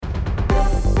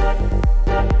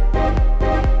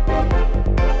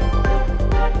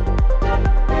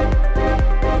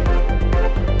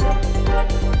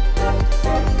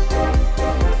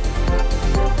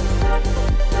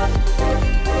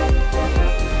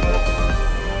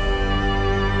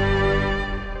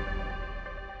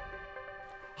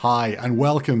Hi, and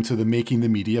welcome to the Making the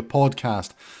Media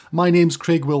podcast. My name's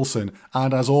Craig Wilson,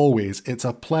 and as always, it's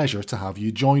a pleasure to have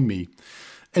you join me.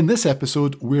 In this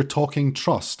episode, we're talking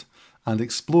trust and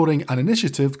exploring an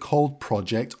initiative called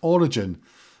Project Origin.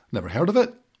 Never heard of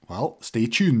it? Well, stay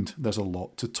tuned, there's a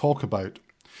lot to talk about.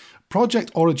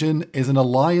 Project Origin is an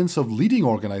alliance of leading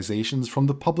organisations from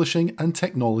the publishing and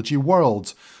technology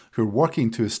worlds who are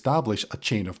working to establish a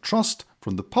chain of trust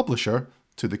from the publisher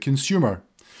to the consumer.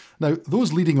 Now,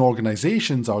 those leading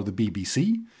organisations are the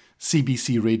BBC,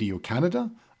 CBC Radio Canada,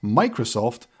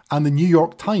 Microsoft, and the New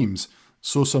York Times.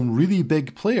 So some really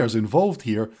big players involved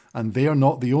here, and they are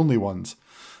not the only ones.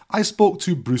 I spoke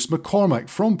to Bruce McCormack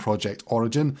from Project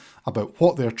Origin about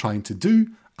what they're trying to do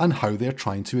and how they're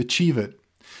trying to achieve it.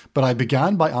 But I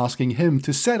began by asking him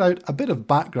to set out a bit of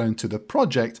background to the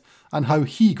project and how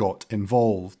he got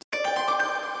involved.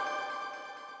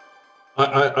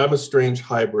 I'm a strange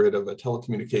hybrid of a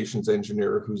telecommunications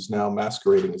engineer who's now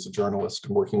masquerading as a journalist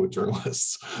and working with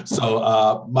journalists.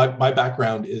 So my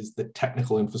background is the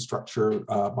technical infrastructure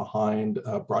behind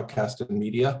broadcast and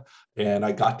media. And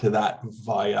I got to that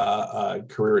via a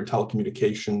career in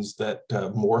telecommunications that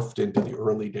morphed into the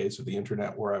early days of the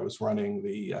internet, where I was running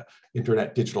the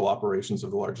internet digital operations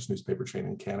of the largest newspaper chain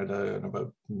in Canada and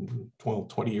about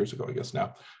 20 years ago, I guess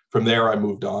now. From there, I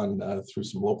moved on through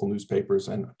some local newspapers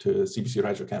and to CBC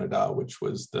Radio Canada, which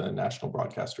was the national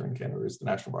broadcaster in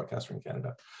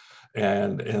Canada,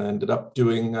 and ended up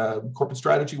doing corporate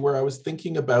strategy, where I was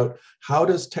thinking about how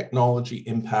does technology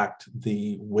impact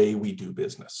the way we do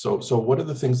business. So what are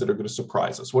the things that are going to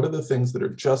surprise us? What are the things that are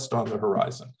just on the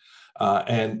horizon?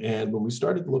 And when we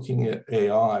started looking at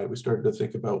AI, we started to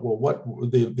think about, well, what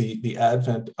the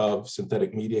advent of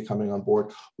synthetic media coming on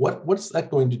board, what's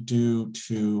that going to do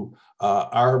to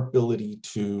our ability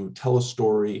to tell a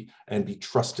story and be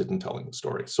trusted in telling the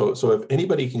story? So if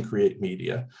anybody can create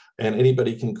media and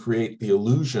anybody can create the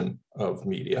illusion of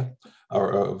media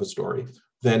or of a story,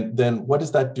 then what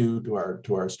does that do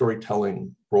to our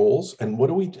storytelling roles, and what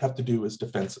do we have to do as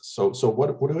defenses? So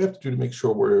what do we have to do to make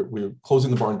sure we're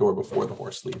closing the barn door before the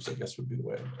horse leaves, I guess would be the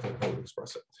way I would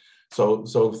express it.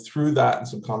 So through that and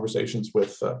some conversations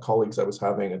with colleagues I was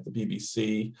having at the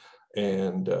BBC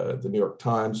and the New York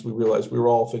Times, we realized we were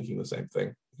all thinking the same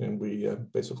thing, and we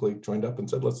basically joined up and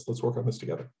said, let's work on this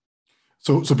together.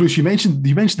 So Bruce, you mentioned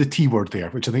the T word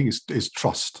there, which I think is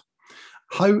trust.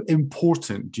 How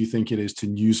important do you think it is to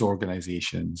news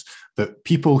organizations that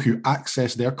people who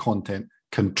access their content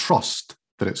can trust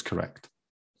that it's correct?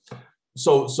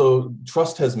 So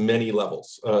trust has many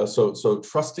levels. So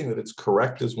trusting that it's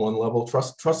correct is one level.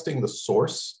 Trusting the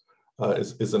source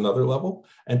is another level,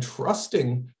 and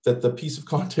trusting that the piece of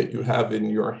content you have in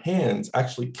your hands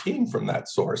actually came from that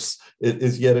source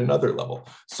is yet another level.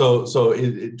 So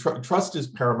trust is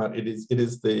paramount. It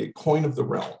is the coin of the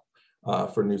realm.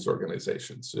 For news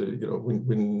organizations.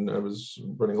 When I was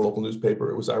running a local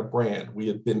newspaper, it was our brand. We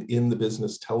had been in the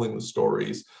business telling the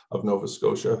stories of Nova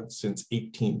Scotia since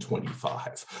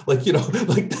 1825.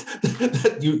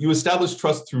 You establish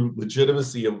trust through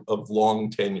legitimacy of long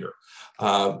tenure.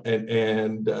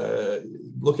 And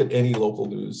look at any local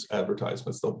news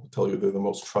advertisements. They'll tell you they're the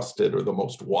most trusted or the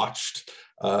most watched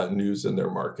news in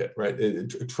their market, right?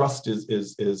 Trust is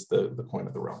the coin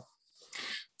of the realm.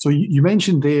 So you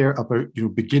mentioned there about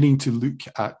beginning to look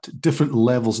at different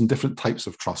levels and different types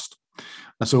of trust.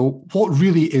 And so what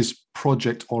really is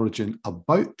Project Origin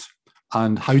about,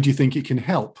 and how do you think it can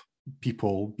help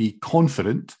people be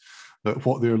confident that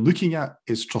what they're looking at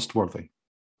is trustworthy?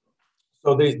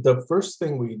 So the first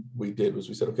thing we did was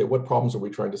we said, okay, what problems are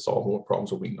we trying to solve and what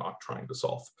problems are we not trying to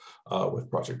solve with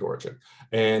Project Origin?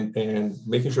 And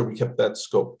making sure we kept that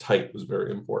scope tight was very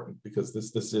important, because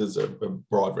this is a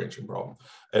broad-ranging problem.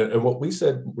 And what we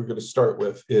said we're going to start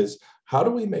with is, how do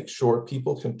we make sure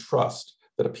people can trust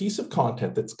that a piece of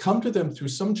content that's come to them through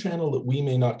some channel that we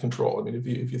may not control. I mean,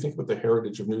 if you think about the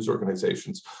heritage of news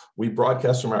organizations, we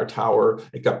broadcast from our tower,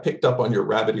 it got picked up on your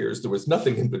rabbit ears, there was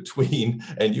nothing in between,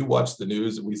 and you watched the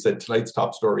news and we said tonight's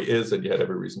top story is, and you had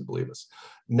every reason to believe us.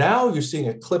 Now you're seeing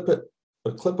a clip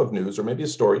of news, or maybe a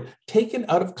story, taken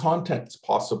out of context,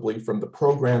 possibly from the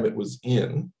program it was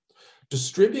in,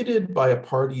 distributed by a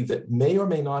party that may or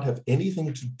may not have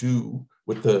anything to do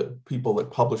with the people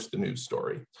that published the news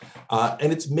story.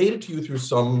 And it's made it to you through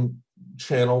some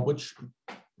channel, which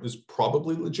is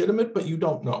probably legitimate, but you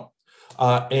don't know.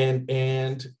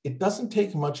 And it doesn't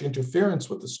take much interference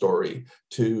with the story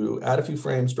to add a few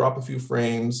frames, drop a few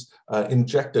frames,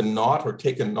 inject a not or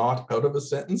take a not out of a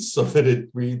sentence so that it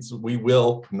reads, "We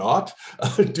will not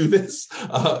do this."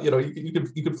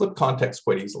 You can flip context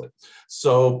quite easily.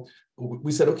 So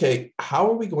we said, okay, how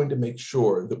are we going to make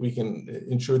sure that we can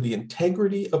ensure the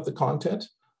integrity of the content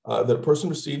that a person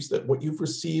receives, that what you've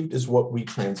received is what we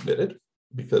transmitted,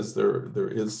 because there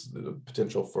is the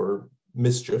potential for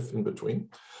mischief in between.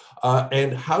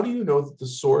 And how do you know that the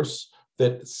source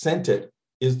that sent it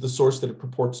is the source that it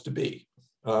purports to be?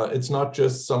 It's not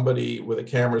just somebody with a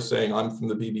camera saying, I'm from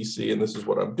the BBC and this is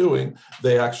what I'm doing.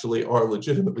 They actually are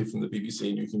legitimately from the BBC,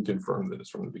 and you can confirm that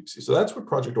it's from the BBC. So that's what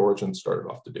Project Origin started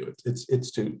off to do.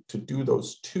 It's to do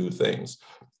those two things: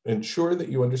 ensure that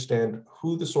you understand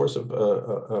who the source of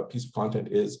a piece of content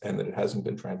is, and that it hasn't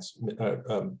been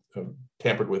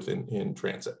tampered with in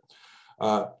transit.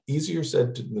 Easier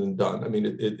said than done. I mean,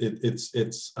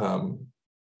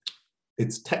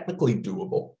 it's technically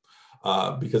doable.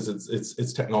 Because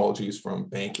it's technologies from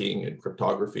banking and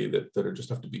cryptography that are just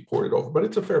have to be ported over, but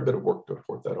it's a fair bit of work to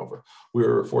port that over. We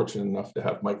were fortunate enough to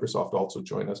have Microsoft also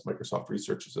join us. Microsoft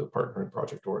Research is a partner in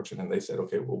Project Origin, and they said,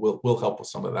 okay, well, we'll help with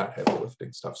some of that heavy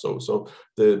lifting stuff. So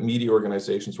the media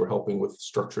organizations were helping with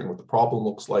structuring what the problem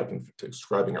looks like and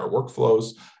describing our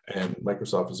workflows, and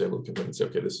Microsoft was able to come in and say,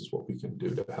 okay, this is what we can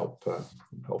do to help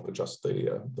adjust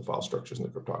the file structures and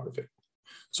the cryptography.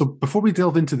 So before we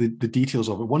delve into the details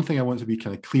of it, one thing I want to be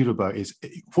kind of clear about is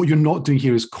what you're not doing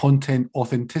here is content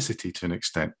authenticity to an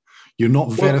extent. You're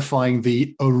not verifying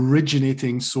the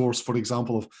originating source, for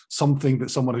example, of something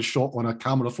that someone has shot on a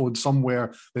camera phone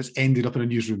somewhere that's ended up in a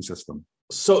newsroom system.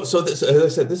 So this, as I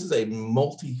said, this is a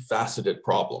multifaceted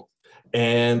problem.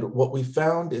 And what we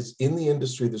found is in the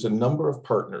industry, there's a number of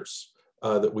partners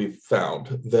that we've found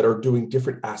that are doing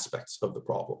different aspects of the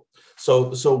problem.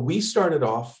 So we started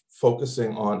off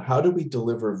focusing on how do we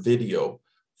deliver video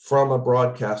from a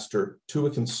broadcaster to a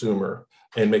consumer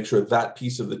and make sure that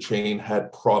piece of the chain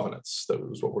had provenance. That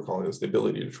was what we're calling this, the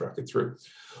ability to track it through.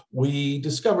 We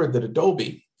discovered that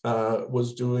Adobe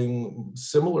was doing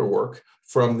similar work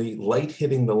from the light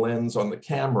hitting the lens on the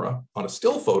camera on a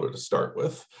still photo to start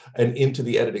with and into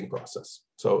the editing process.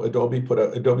 So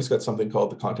Adobe's got something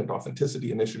called the Content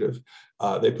Authenticity Initiative.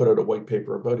 They put out a white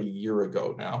paper about a year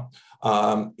ago now.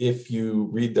 If you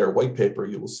read their white paper,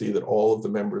 you will see that all of the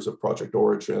members of Project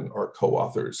Origin are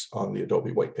co-authors on the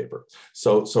Adobe white paper.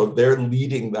 So they're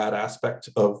leading that aspect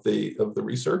of the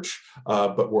research,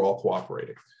 but we're all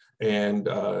cooperating. And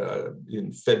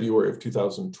in February of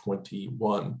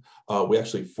 2021, we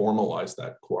actually formalized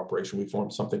that cooperation. We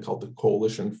formed something called the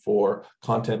Coalition for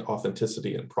Content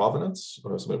Authenticity and Provenance,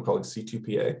 or something we're calling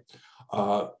C2PA.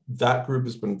 That group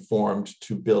has been formed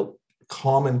to build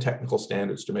common technical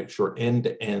standards to make sure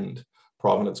end-to-end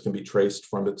provenance can be traced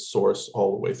from its source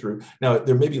all the way through. Now,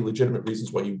 there may be legitimate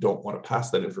reasons why you don't want to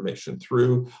pass that information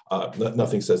through.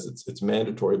 Nothing says it's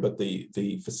mandatory, but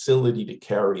the facility to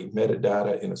carry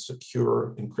metadata in a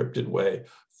secure, encrypted way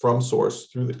from source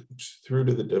through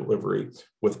to the delivery,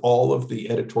 with all of the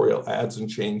editorial adds and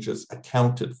changes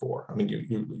accounted for. I mean,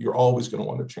 you're always going to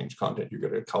want to change content. You're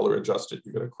going to color adjust it.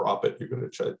 You're going to crop it. You're going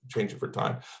to change it for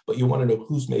time. But you want to know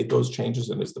who's made those changes,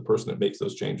 and is the person that makes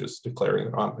those changes declaring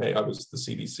that, hey, I was the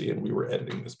CDC and we were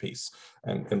editing this piece,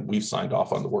 and we've signed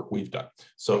off on the work we've done.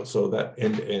 So that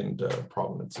end-to-end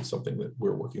provenance is something that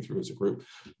we're working through as a group.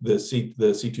 The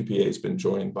C2PA has been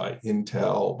joined by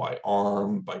Intel, by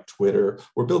ARM, by Twitter.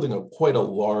 We're building quite a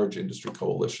large industry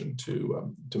coalition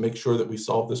to make sure that we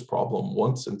solve this problem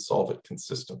once and solve it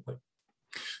consistently.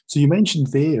 So you mentioned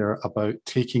there about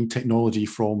taking technology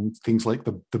from things like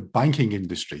the banking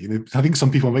industry. You know, I think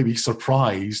some people might be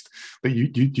surprised that you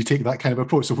take that kind of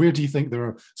approach. So where do you think there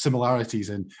are similarities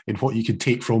in what you can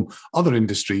take from other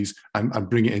industries and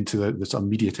bring it into the sort of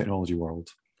media technology world?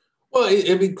 Well,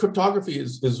 I mean, cryptography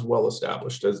is well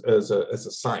established as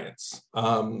a science.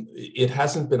 It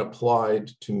hasn't been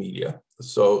applied to media,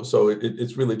 so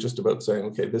it's really just about saying,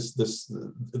 okay, it's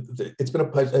been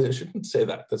applied. I shouldn't say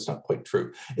that. That's not quite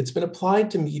true. It's been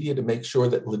applied to media to make sure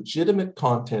that legitimate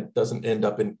content doesn't end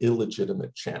up in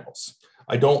illegitimate channels.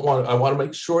 I want to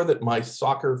make sure that my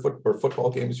soccer or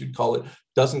football game, as you'd call it,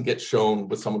 doesn't get shown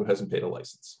with someone who hasn't paid a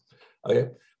license. Okay,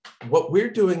 what we're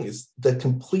doing is the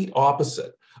complete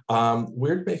opposite.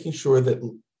 We're making sure that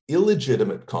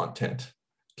illegitimate content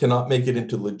cannot make it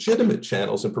into legitimate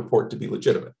channels and purport to be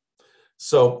legitimate.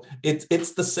 So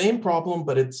it's the same problem,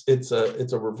 but it's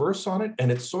a reverse on it,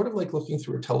 and it's sort of like looking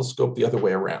through a telescope the other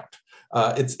way around.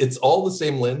 It's all the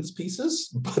same lens pieces,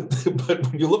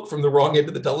 but when you look from the wrong end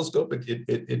of the telescope,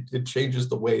 it changes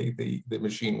the way the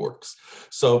machine works.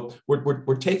 So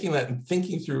we're taking that and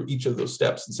thinking through each of those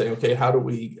steps and saying, okay, how do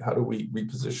we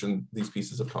reposition these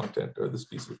pieces of content or this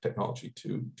piece of technology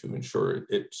to ensure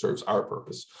it serves our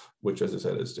purpose, which, as I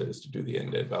said, is to do the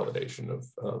end-to-end validation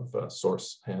of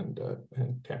source and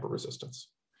tamper resistance.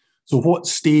 So what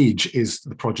stage is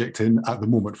the project in at the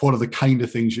moment? What are the kind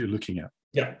of things you're looking at?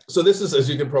 Yeah, so this is, as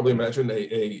you can probably imagine,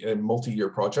 a multi-year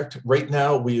project. Right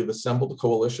now, we have assembled a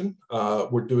coalition.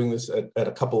 We're doing this at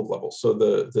a couple of levels. So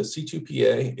the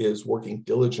C2PA is working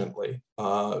diligently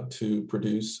to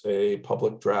produce a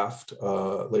public draft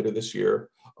later this year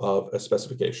of a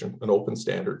specification, an open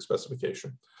standard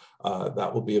specification.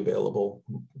 That will be available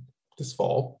this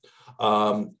fall.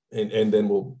 And then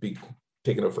we'll be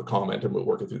taken out for comment, and we'll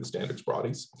work it through the standards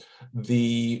bodies.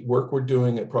 The work we're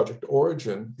doing at Project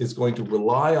Origin is going to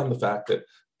rely on the fact that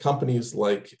companies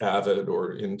like Avid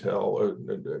or Intel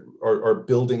are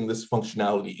building this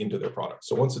functionality into their products.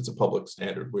 So once it's a public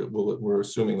standard, we're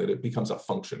assuming that it becomes a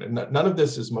function. And none of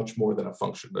this is much more than a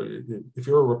function. If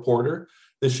you're a reporter,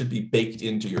 this should be baked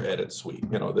into your edit suite,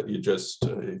 that you just,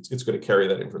 it's going to carry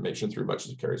that information through much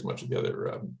as it carries much of the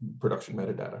other production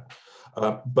metadata.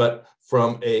 But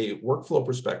from a workflow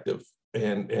perspective,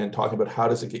 and talking about how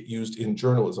does it get used in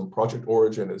journalism, Project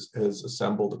Origin has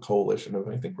assembled a coalition of,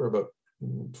 I think we're about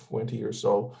 20 or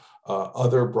so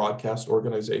other broadcast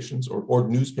organizations or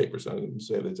newspapers. I would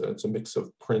say that it's a mix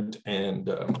of print and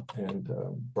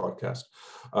broadcast.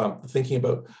 Thinking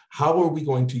about how are we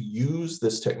going to use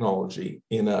this technology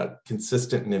in a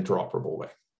consistent and interoperable way?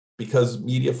 Because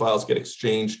media files get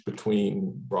exchanged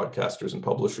between broadcasters and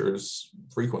publishers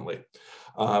frequently.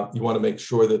 You want to make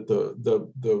sure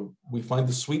that we find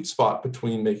the sweet spot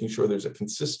between making sure there's a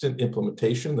consistent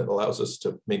implementation that allows us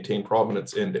to maintain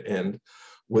provenance end to end,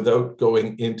 without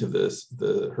going into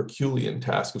the Herculean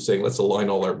task of saying, let's align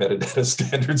all our metadata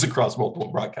standards across multiple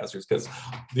broadcasters, because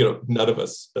none of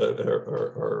us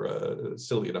are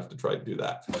silly enough to try to do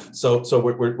that. So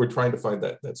we're trying to find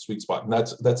that sweet spot, and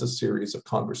that's a series of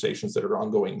conversations that are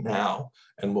ongoing now,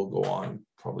 and will go on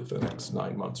probably for the next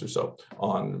 9 months or so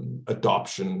on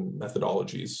adoption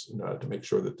methodologies to make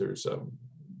sure that there's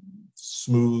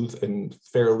smooth and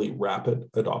fairly rapid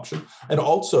adoption, and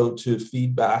also to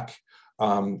feedback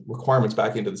requirements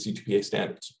back into the C2PA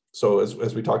standards. So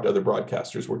as we talk to other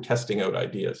broadcasters, we're testing out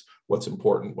ideas, what's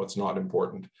important, what's not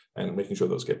important, and making sure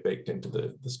those get baked into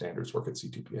the standards work at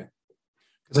C2PA.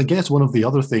 Because I guess one of the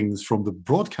other things from the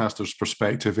broadcaster's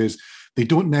perspective is they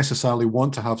don't necessarily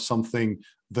want to have something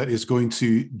that is going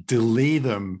to delay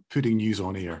them putting news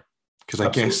on air. Because I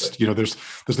guess, there's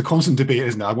the constant debate,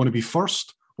 isn't it? I want to be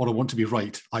first or I want to be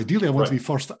right. Ideally, I want to be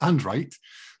first and right.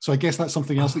 So I guess that's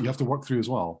something else that you have to work through as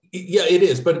well. Yeah, it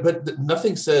is, but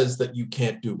nothing says that you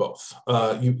can't do both.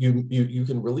 You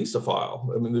can release a file.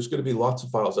 I mean, there's going to be lots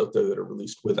of files out there that are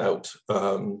released without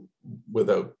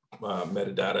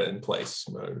metadata in place,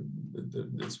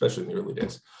 especially in the early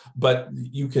days. But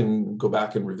you can go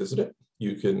back and revisit it.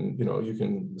 You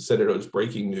can set it as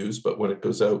breaking news, but when it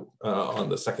goes out on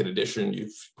the second edition,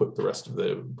 you've put the rest of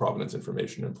the provenance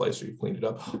information in place, or you've cleaned it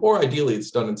up. Or ideally,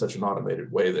 it's done in such an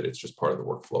automated way that it's just part of the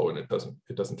workflow and it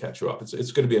doesn't catch you up.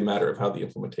 It's going to be a matter of how the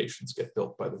implementations get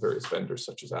built by the various vendors,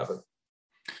 such as Avid.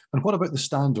 And what about the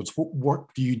standards? What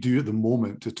work do you do at the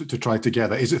moment to try to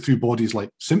get that? Is it through bodies like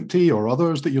SMPTE or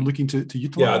others that you're looking to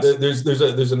utilize? Yeah,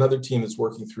 there's another team that's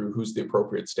working through who's the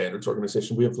appropriate standards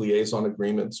organization. We have liaison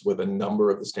agreements with a number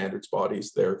of the standards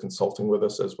bodies. They're consulting with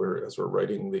us as we're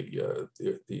writing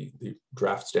the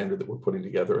draft standard that we're putting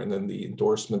together, and then the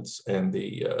endorsements and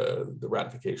the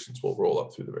ratifications will roll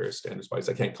up through the various standards bodies.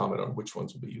 I can't comment on which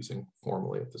ones we'll be using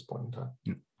formally at this point in time.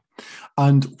 Yeah.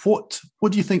 And what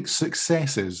do you think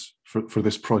success is for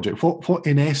this project? What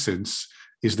in essence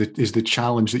is the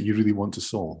challenge that you really want to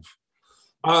solve?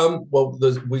 Well,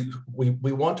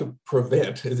 we want to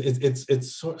prevent.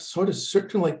 It's sort of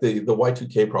certain like the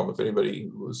Y2K problem. If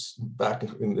anybody was back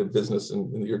in the business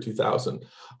in the year 2000,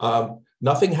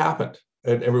 nothing happened.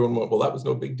 And everyone went, well, that was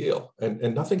no big deal.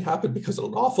 And nothing happened because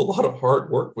an awful lot of hard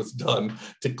work was done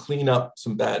to clean up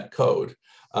some bad code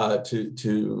to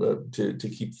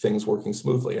keep things working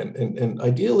smoothly. And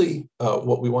ideally,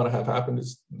 what we want to have happen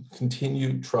is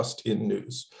continued trust in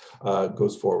news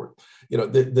goes forward.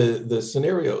 The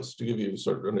scenarios, to give you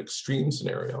sort of an extreme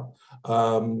scenario,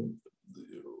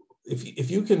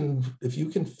 if you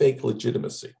can fake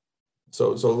legitimacy.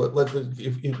 So if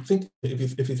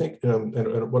you think,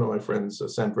 and one of my friends,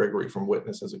 Sam Gregory from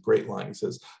Witness, has a great line. He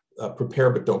says, "Prepare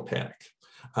but don't panic."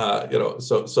 But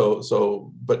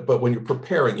when you're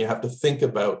preparing, you have to think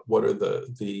about what are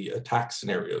the attack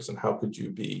scenarios and how could you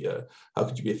be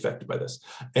affected by this.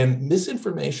 And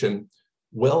misinformation,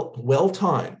 well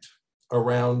timed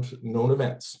around known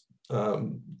events,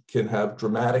 can have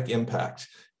dramatic impact,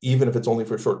 even if it's only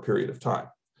for a short period of time.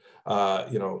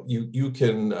 You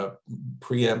can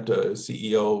preempt a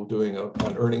CEO doing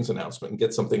an earnings announcement and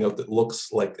get something out that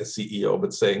looks like a CEO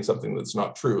but saying something that's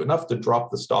not true, enough to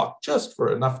drop the stock just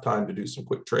for enough time to do some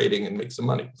quick trading and make some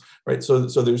money, right? So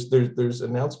there's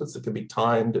announcements that can be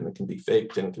timed and it can be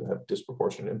faked and it can have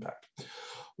disproportionate impact.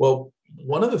 Well,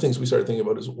 one of the things we started thinking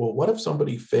about is, well, what if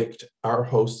somebody faked our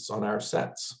hosts on our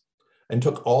sets and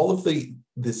took all of the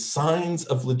signs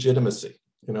of legitimacy?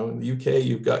 In the UK,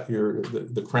 you've got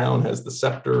the crown has the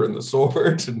scepter and the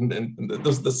sword, and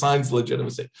those are the signs of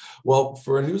legitimacy. Well,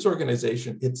 for a news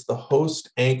organization, it's the host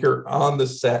anchor on the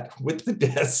set with the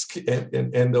desk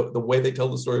and the way they tell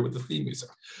the story with the theme music.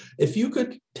 If you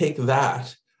could take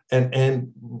that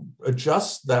and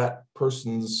adjust that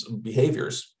person's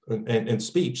behaviors and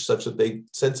speech such that they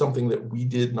said something that we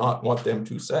did not want them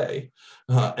to say,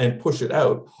 and push it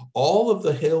out, all of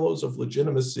the halos of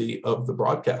legitimacy of the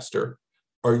broadcaster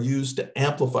are used to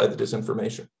amplify the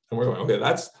disinformation. And we're going, okay,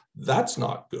 that's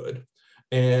not good.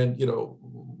 And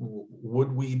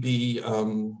would we be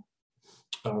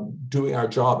doing our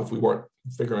job if we weren't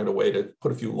figuring out a way to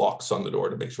put a few locks on the door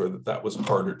to make sure that was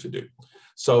harder to do?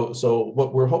 So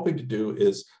what we're hoping to do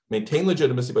is maintain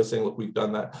legitimacy by saying, look, we've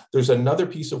done that. There's another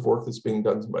piece of work that's being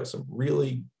done by some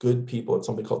really good people at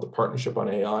something called the Partnership on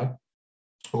AI,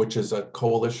 which is a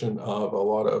coalition of a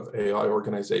lot of AI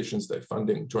organizations that are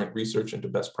funding joint research into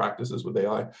best practices with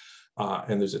AI.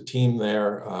 And there's a team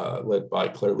there led by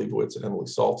Claire Leibowitz and Emily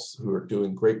Saltz, who are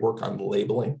doing great work on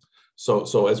labeling.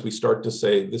 So as we start to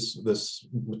say this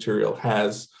material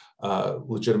has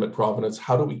legitimate provenance,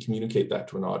 how do we communicate that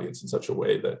to an audience in such a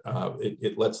way that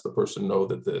it lets the person know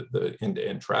that the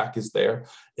end-to-end track is there?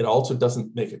 It also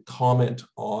doesn't make a comment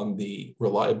on the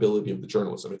reliability of the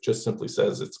journalism. It just simply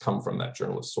says it's come from that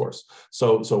journalist source.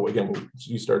 So again,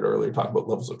 you started earlier talking about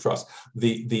levels of trust.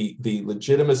 The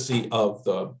legitimacy of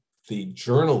the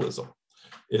journalism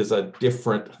is a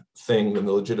different thing than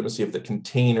the legitimacy of the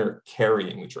container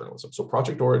carrying the journalism. So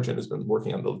Project Origin has been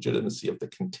working on the legitimacy of the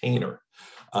container.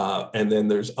 And then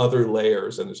there's other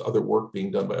layers and there's other work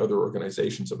being done by other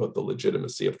organizations about the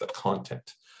legitimacy of the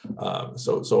content.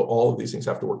 So all of these things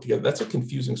have to work together. That's a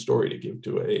confusing story to give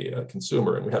to a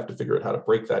consumer, and we have to figure out how to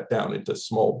break that down into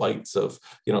small bites of,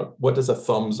 what does a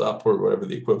thumbs up or whatever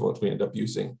the equivalent we end up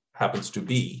using happens to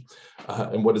be,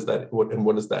 and what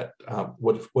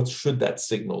should that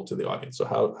signal to the audience? So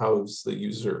how is the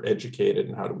user educated,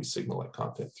 and how do we signal that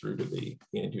content through to the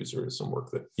end user is some work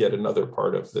that yet another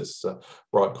part of this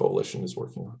broad coalition is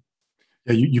working on.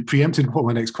 Yeah, you preempted what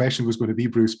my next question was going to be,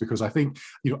 Bruce, because I think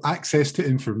access to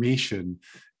information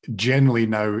generally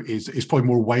now is probably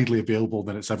more widely available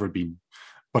than it's ever been.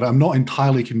 But I'm not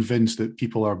entirely convinced that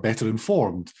people are better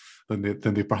informed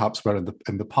than they perhaps were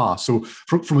in the past. So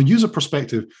from a user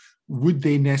perspective, would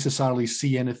they necessarily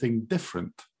see anything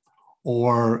different?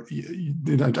 Or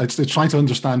it's trying to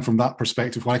understand from that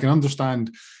perspective. Well, I can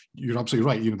understand you're absolutely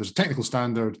right. There's a technical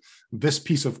standard. This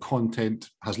piece of content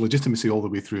has legitimacy all the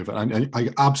way through of it. And I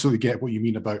absolutely get what you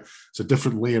mean about it's a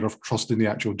different layer of trust in the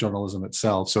actual journalism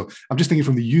itself. So I'm just thinking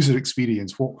from the user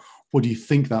experience, what do you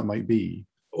think that might be?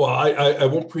 Well, I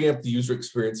won't preempt the user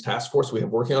experience task force we have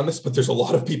working on this, but there's a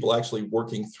lot of people actually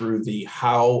working through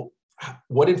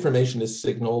what information is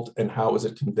signaled and how is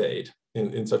it conveyed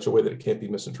in such a way that it can't be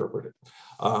misinterpreted.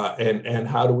 And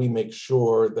how do we make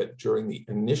sure that during the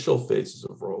initial phases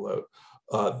of rollout,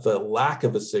 the lack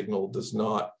of a signal does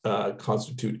not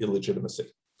constitute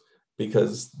illegitimacy?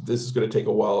 Because this is going to take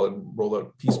a while and roll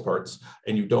out piece parts,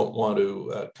 and you don't want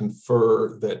to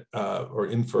confer that or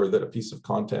infer that a piece of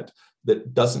content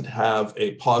that doesn't have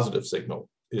a positive signal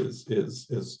is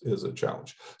a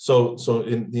challenge. So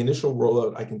in the initial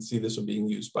rollout, I can see this being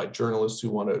used by journalists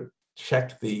who want to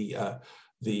check the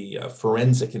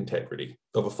forensic integrity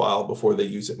of a file before they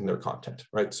use it in their content,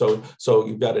 right? So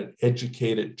you've got an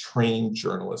educated, trained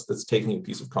journalist that's taking a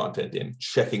piece of content in,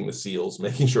 checking the seals,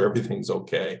 making sure everything's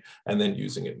okay, and then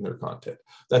using it in their content.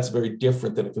 That's very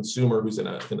different than a consumer who's in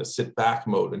a sit back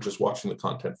mode and just watching the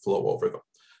content flow over them.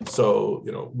 So,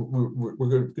 we're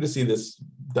going to see this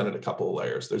done in a couple of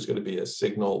layers. There's going to be a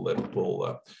signal that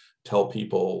will tell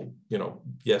people,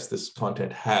 yes, this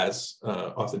content has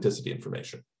authenticity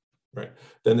information, right?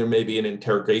 Then there may be an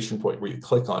interrogation point where you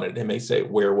click on it. It may say,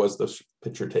 where was the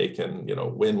picture taken?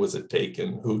 When was it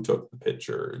taken? Who took the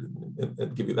picture?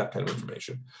 And give you that kind of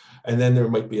information. And then there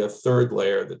might be a third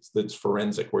layer that's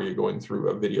forensic, where you're going through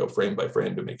a video frame by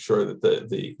frame to make sure that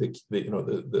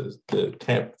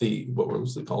what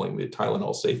was they calling the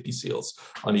Tylenol safety seals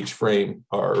on each frame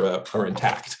are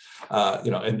intact.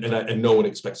 And no one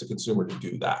expects a consumer to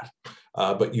do that.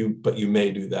 But you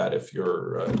may do that if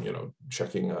you're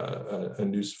checking a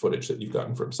news footage that you've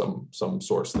gotten from some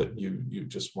source that you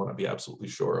just want to be absolutely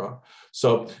sure on.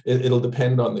 So it'll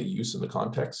depend on the use and the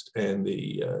context and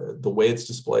the way it's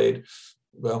displayed.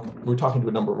 Well, we're talking to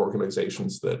a number of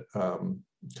organizations that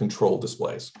control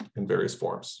displays in various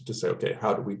forms to say, okay,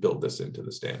 how do we build this into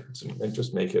the standards and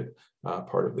just make it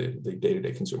part of the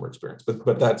day-to-day consumer experience?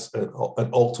 But that's an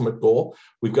ultimate goal.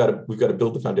 We've got to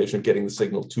build the foundation of getting the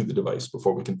signal to the device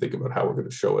before we can think about how we're going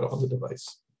to show it on the device.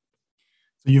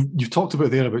 So you've talked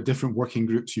about different working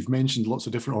groups. You've mentioned lots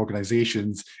of different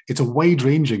organizations. It's a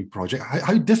wide-ranging project.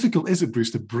 How difficult is it,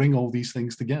 Bruce, to bring all these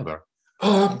things together?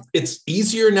 It's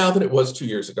easier now than it was 2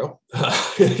 years ago.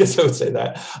 I guess I would say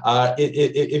that.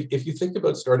 If you think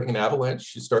about starting an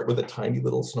avalanche, you start with a tiny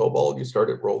little snowball and you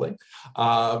start it rolling.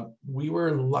 We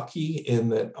were lucky in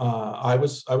that I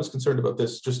was concerned about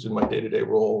this just in my day-to-day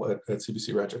role at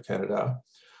CBC Radio Canada.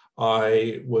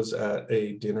 I was at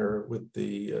a dinner with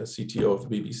the CTO of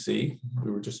the BBC. We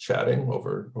were just chatting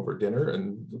over dinner,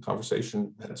 and the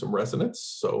conversation had some resonance.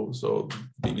 So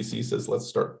BBC says, let's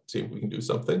start seeing if we can do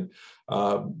something.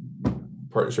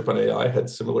 Partnership on AI had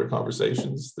similar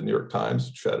conversations. The New York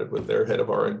Times chatted with their head of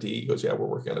R&D. He goes, yeah, we're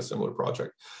working on a similar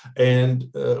project. And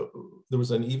there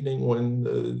was an evening when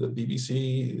the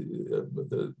BBC,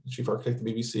 the chief architect of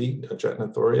the BBC,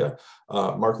 Jatin Athoria,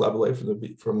 Mark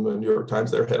Lavallee from the New York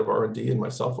Times, their head of R&D, and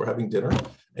myself were having dinner.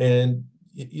 And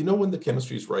you know when the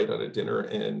chemistry is right on a dinner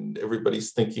and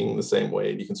everybody's thinking the same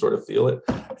way and you can sort of feel it.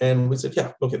 And we said,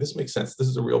 yeah, okay, this makes sense. This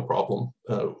is a real problem.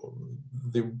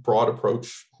 The broad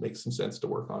approach makes some sense to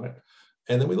work on it.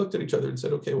 And then we looked at each other and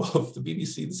said, okay, well, if the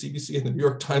BBC, the CBC, and the New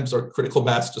York Times are critical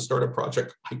mass to start a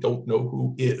project, I don't know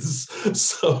who is.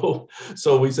 So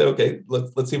we said, okay,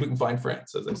 let's see if we can find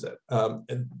France, as I said.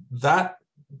 And that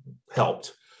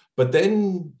helped. But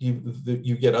then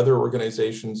you get other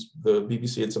organizations. The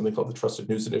BBC had something called the Trusted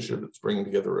News Initiative that's bringing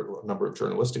together a number of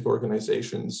journalistic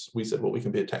organizations. We said, well, we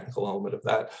can be a technical element of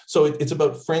that. So it's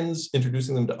about friends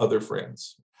introducing them to other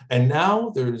friends. And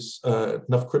now there's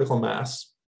enough critical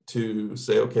mass to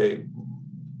say, okay,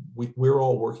 we're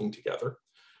all working together.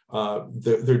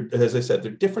 As I said,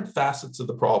 there are different facets of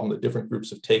the problem that different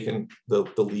groups have taken the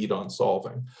lead on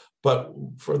solving. But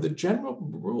for the general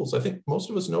rules, I think most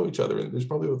of us know each other. And there's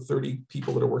probably about 30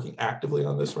 people that are working actively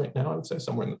on this right now. I would say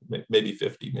somewhere in maybe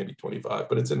 50, maybe 25,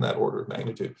 but it's in that order of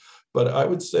magnitude. But I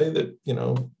would say that,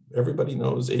 everybody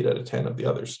knows 8 out of 10 of the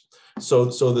others. So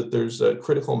that there's a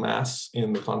critical mass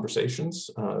in the conversations.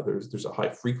 There's a high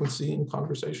frequency in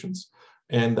conversations.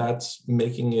 And that's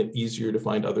making it easier to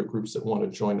find other groups that want to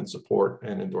join and support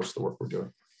and endorse the work we're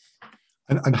doing.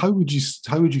 And how would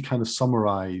you kind of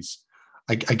summarize?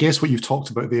 I guess what you've talked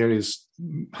about there is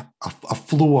a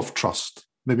flow of trust.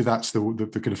 Maybe that's the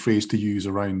kind of phrase to use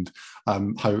around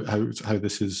how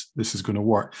this is going to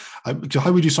work.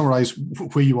 How would you summarize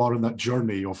where you are in that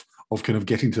journey of kind of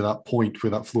getting to that point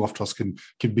where that flow of trust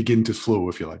can begin to flow,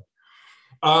 if you like?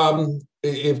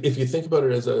 If you think about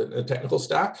it as a technical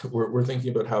stack, we're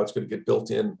thinking about how it's going to get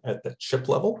built in at the chip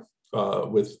level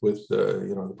with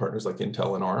the partners like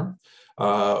Intel and ARM.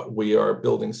 We are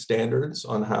building standards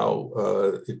on how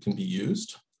it can be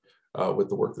used with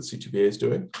the work that C2BA is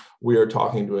doing. We are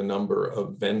talking to a number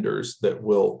of vendors that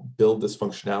will build this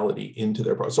functionality into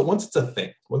their product. So once it's a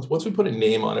thing, once we put a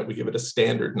name on it, we give it a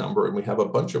standard number, and we have a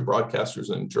bunch of broadcasters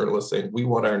and journalists saying, we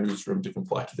want our newsroom to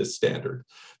comply to this standard.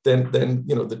 Then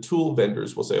the tool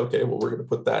vendors will say, okay, well, we're going to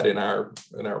put that in our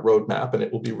roadmap, and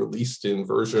it will be released in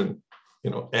version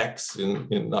X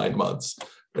in 9 months.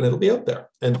 And it'll be out there.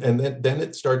 And then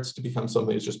it starts to become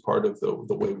something that's just part of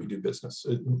the way we do business.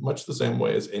 Much the same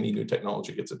way as any new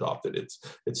technology gets adopted.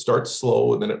 It starts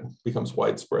slow, and then it becomes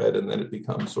widespread, and then it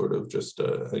becomes sort of just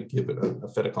a given, a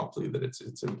fait accompli that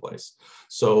it's in place.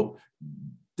 So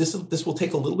this will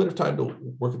take a little bit of time to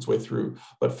work its way through,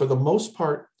 but for the most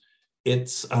part,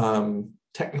 it's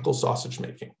technical sausage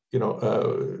making.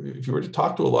 If you were to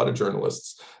talk to a lot of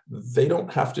journalists, they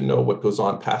don't have to know what goes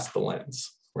on past the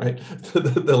lens. Right?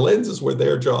 The lens is where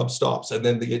their job stops, and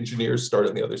then the engineers start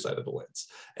on the other side of the lens.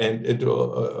 And to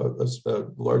a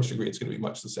large degree, it's going to be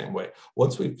much the same way.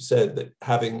 Once we've said that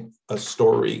having a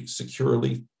story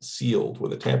securely sealed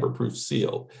with a tamper-proof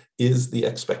seal is the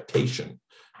expectation,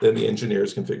 then the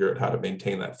engineers can figure out how to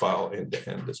maintain that file end to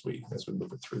end as we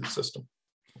move it through the system.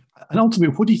 And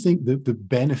ultimately, what do you think the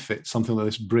benefit something like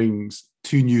this brings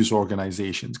to news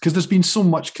organizations? Because there's been so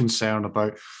much concern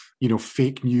about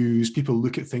fake news. People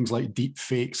look at things like deep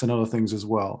fakes and other things as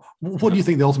well. What do you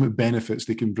think the ultimate benefits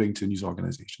they can bring to news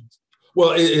organizations?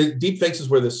 Well, deepfakes is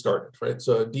where this started, right?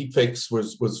 So deepfakes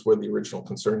was where the original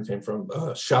concern came from.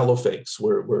 Shallow fakes,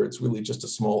 where it's really just a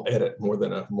small edit, more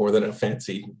than a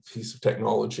fancy piece of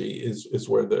technology, is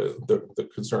where the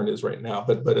concern is right now.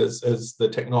 But as the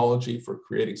technology for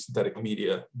creating synthetic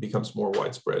media becomes more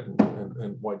widespread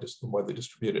and widely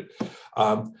distributed,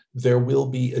 there will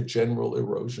be a general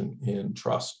erosion in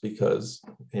trust, because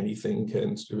anything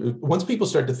can. Once people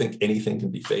start to think anything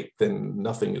can be faked, then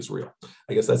nothing is real.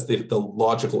 I guess that's the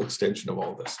logical extension of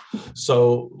all this.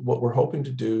 So what we're hoping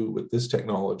to do with this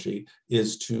technology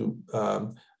is to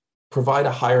provide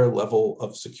a higher level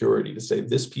of security to say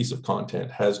this piece of content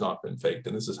has not been faked,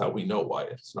 and this is how we know why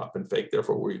it's not been faked.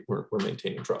 Therefore, we're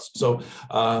maintaining trust. So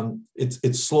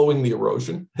it's slowing the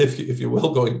erosion, if you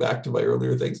will, going back to my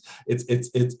earlier things. It's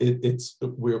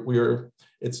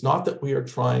not that we are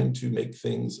trying to make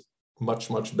things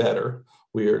much better.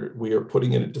 We are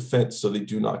putting in a defense so they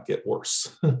do not get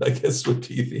worse, I guess would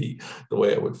be the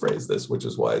way I would phrase this, which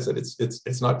is why I said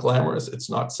it's not glamorous, it's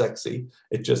not sexy,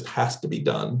 it just has to be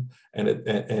done.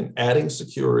 And adding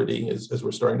security, as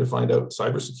we're starting to find out,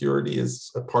 cybersecurity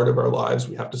is a part of our lives.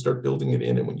 We have to start building it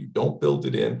in. And when you don't build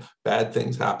it in, bad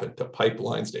things happen to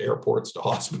pipelines, to airports, to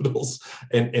hospitals.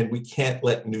 And we can't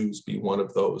let news be one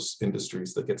of those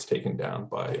industries that gets taken down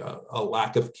by a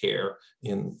lack of care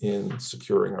in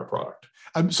securing our product.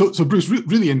 So Bruce,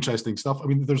 really interesting stuff. I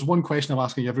mean, there's one question I'm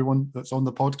asking everyone that's on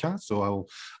the podcast, so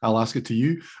I'll ask it to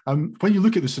you. When you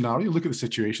look at the scenario, look at the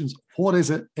situations, what is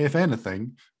it, if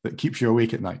anything, that keeps you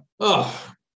awake at night?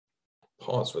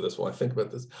 Pause for this while I think about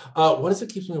this. What is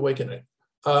it keeps me awake at night?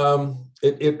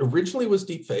 It originally was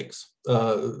deep fakes.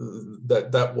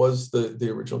 That was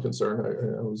the original concern.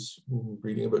 I was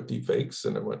reading about deep fakes,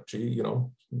 and I went, gee,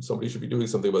 somebody should be doing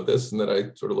something about this. And then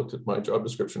I sort of looked at my job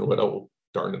description and went, oh,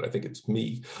 darn it, I think it's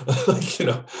me.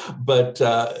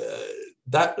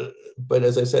 But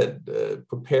as I said,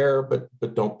 prepare, but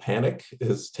don't panic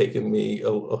has taken me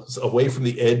away from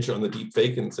the edge on the deep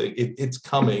fake and saying it's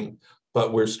coming,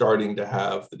 but we're starting to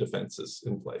have the defenses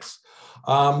in place.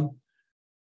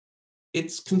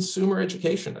 It's consumer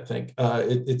education, I think.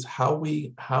 It's how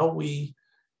we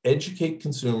educate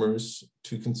consumers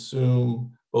to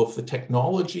consume both the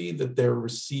technology that they're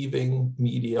receiving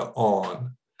media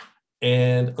on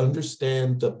and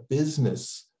understand the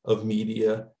business of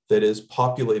media that is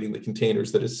populating the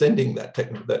containers that is sending that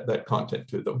content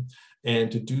to them,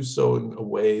 and to do so in a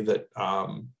way that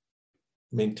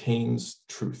maintains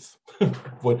truth,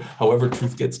 however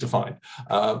truth gets defined.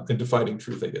 And defining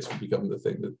truth, I guess, would become the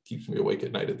thing that keeps me awake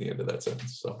at night at the end of that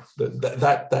sentence. So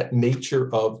that nature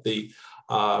of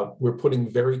we're putting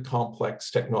very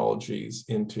complex technologies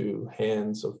into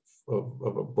hands of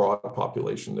a broad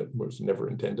population that was never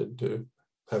intended to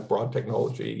have broad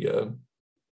technology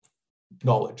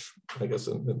knowledge, I guess,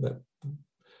 and that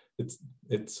it's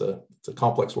a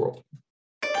complex world.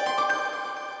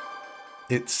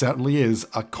 It certainly is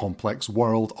a complex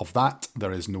world, of that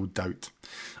there is no doubt.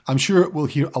 I'm sure we'll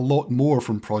hear a lot more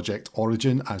from Project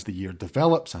Origin as the year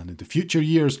develops and into future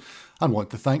years, and want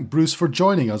to thank Bruce for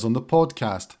joining us on the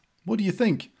podcast. What do you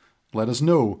think? Let us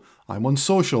know. I'm on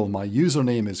social. My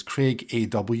username is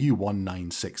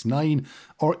CraigAW1969,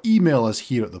 or email us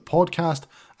here at the podcast.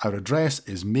 Our address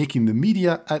is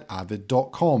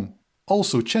makingthemedia@avid.com.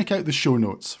 Also, check out the show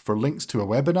notes for links to a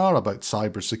webinar about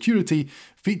cybersecurity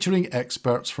featuring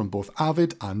experts from both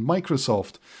Avid and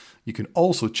Microsoft. You can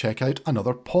also check out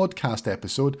another podcast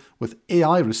episode with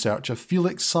AI researcher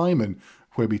Felix Simon,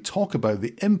 where we talk about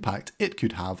the impact it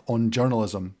could have on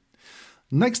journalism.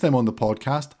 Next time on the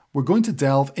podcast, we're going to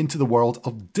delve into the world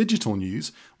of digital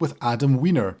news with Adam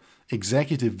Weiner,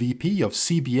 Executive VP of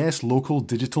CBS Local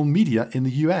Digital Media in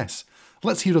the US.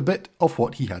 Let's hear a bit of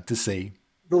what he had to say.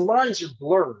 The lines are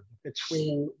blurred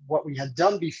between what we had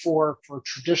done before for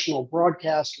traditional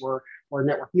broadcast or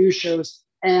network news shows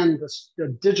and the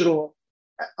digital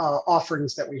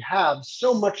offerings that we have,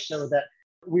 so much so that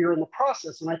we are in the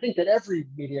process, and I think that every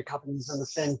media company is in the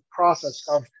same process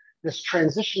of this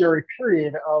transitionary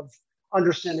period of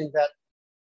understanding that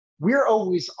we're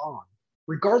always on,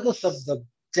 regardless of the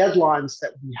deadlines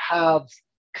that we have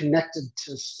connected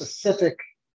to specific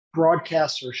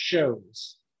broadcasts or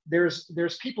shows.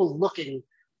 There's people looking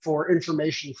for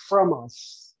information from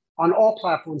us on all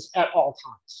platforms at all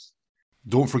times.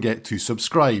 Don't forget to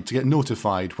subscribe to get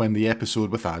notified when the episode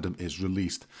with Adam is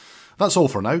released. That's all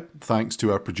for now. Thanks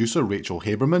to our producer Rachel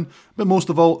Haberman, but most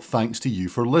of all, thanks to you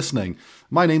for listening.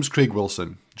 My name's Craig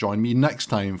Wilson. Join me next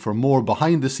time for more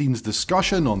behind-the-scenes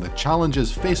discussion on the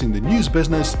challenges facing the news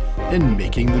business in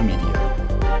making the media.